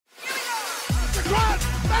They score!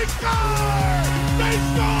 They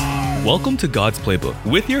score! Welcome to God's Playbook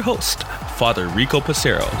with your host, Father Rico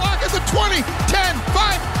Passero. Lock at the 20, 10,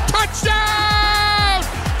 5, touchdown!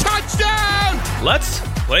 Touchdown! Let's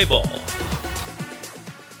play ball.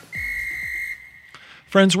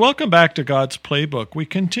 Friends, welcome back to God's Playbook. We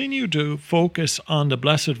continue to focus on the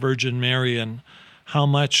Blessed Virgin Mary and how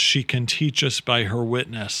much she can teach us by her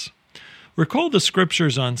witness. Recall the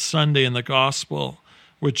scriptures on Sunday in the Gospel,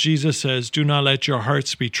 which Jesus says, "Do not let your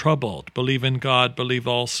hearts be troubled. Believe in God, believe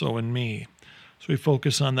also in me." So we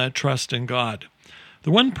focus on that trust in God.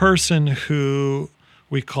 The one person who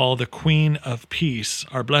we call the Queen of Peace,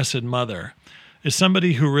 our Blessed Mother, is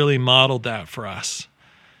somebody who really modeled that for us.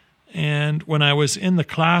 And when I was in the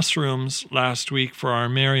classrooms last week for our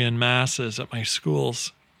Marian Masses at my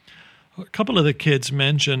schools, a couple of the kids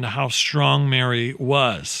mentioned how strong Mary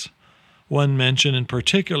was. One mentioned in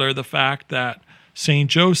particular the fact that St.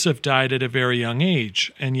 Joseph died at a very young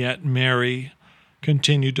age, and yet Mary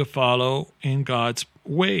continued to follow in God's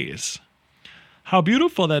ways. How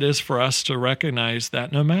beautiful that is for us to recognize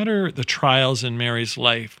that no matter the trials in Mary's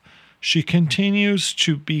life, she continues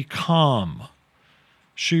to be calm.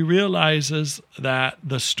 She realizes that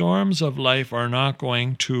the storms of life are not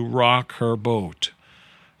going to rock her boat.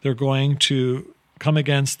 They're going to come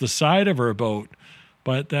against the side of her boat,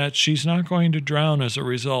 but that she's not going to drown as a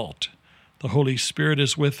result. The Holy Spirit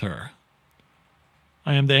is with her.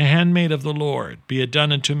 "I am the handmaid of the Lord. Be it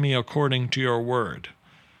done unto me according to your word."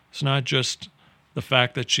 It's not just the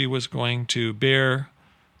fact that she was going to bear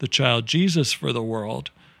the child Jesus for the world,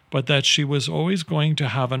 but that she was always going to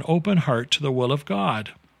have an open heart to the will of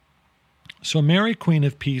God. So Mary, Queen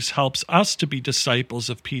of Peace, helps us to be disciples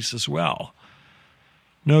of peace as well.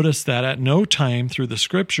 Notice that at no time through the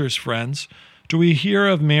scriptures, friends, do we hear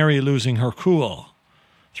of Mary losing her cool,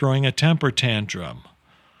 throwing a temper tantrum,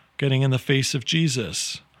 getting in the face of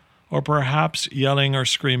Jesus, or perhaps yelling or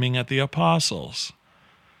screaming at the apostles.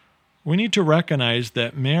 We need to recognize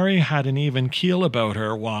that Mary had an even keel about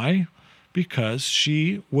her. Why? Because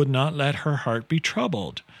she would not let her heart be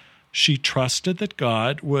troubled. She trusted that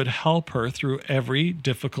God would help her through every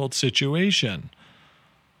difficult situation.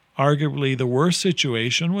 Arguably, the worst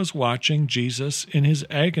situation was watching Jesus in his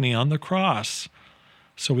agony on the cross.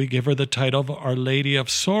 So we give her the title of Our Lady of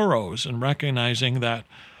Sorrows, and recognizing that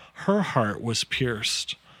her heart was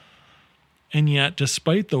pierced. And yet,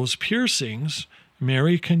 despite those piercings,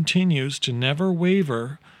 Mary continues to never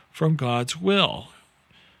waver from God's will.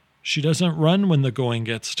 She doesn't run when the going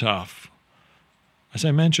gets tough. As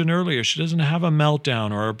I mentioned earlier, she doesn't have a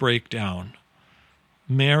meltdown or a breakdown.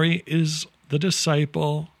 Mary is the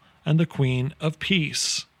disciple and the Queen of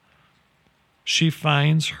Peace. She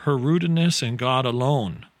finds her rootedness in God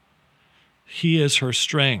alone. He is her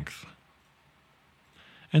strength.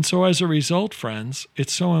 And so as a result, friends,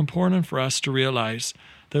 it's so important for us to realize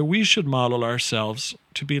that we should model ourselves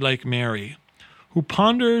to be like Mary, who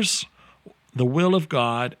ponders the will of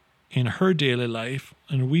God in her daily life,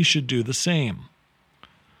 and we should do the same.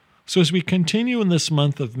 So as we continue in this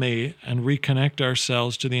month of May and reconnect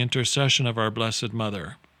ourselves to the intercession of our Blessed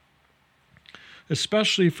Mother,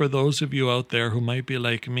 especially for those of you out there who might be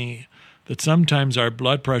like me, that sometimes our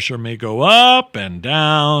blood pressure may go up and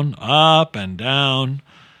down,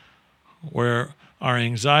 where our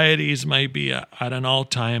anxieties might be at an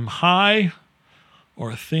all-time high,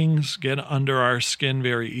 or things get under our skin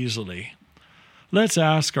very easily. Let's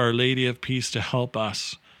ask Our Lady of Peace to help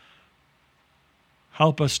us.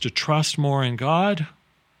 Help us to trust more in God.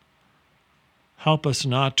 Help us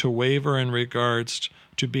not to waver in regards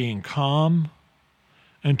to being calm,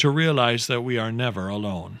 and to realize that we are never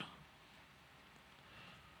alone.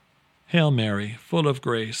 Hail Mary, full of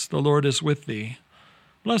grace, the Lord is with thee.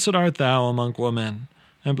 Blessed art thou among women,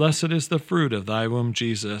 and blessed is the fruit of thy womb,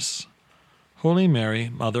 Jesus. Holy Mary,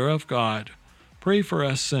 Mother of God, pray for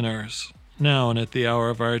us sinners, now and at the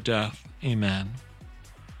hour of our death. Amen.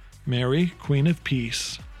 Mary, Queen of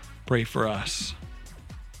Peace, pray for us.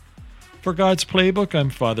 For God's Playbook,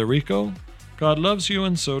 I'm Father Rico. God loves you,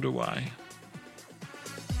 and so do I.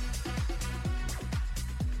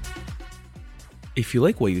 If you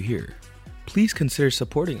like what you hear, please consider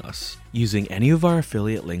supporting us using any of our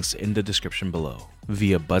affiliate links in the description below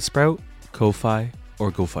via Buzzsprout, Ko-Fi,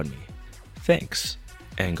 or GoFundMe. Thanks,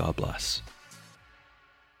 and God bless.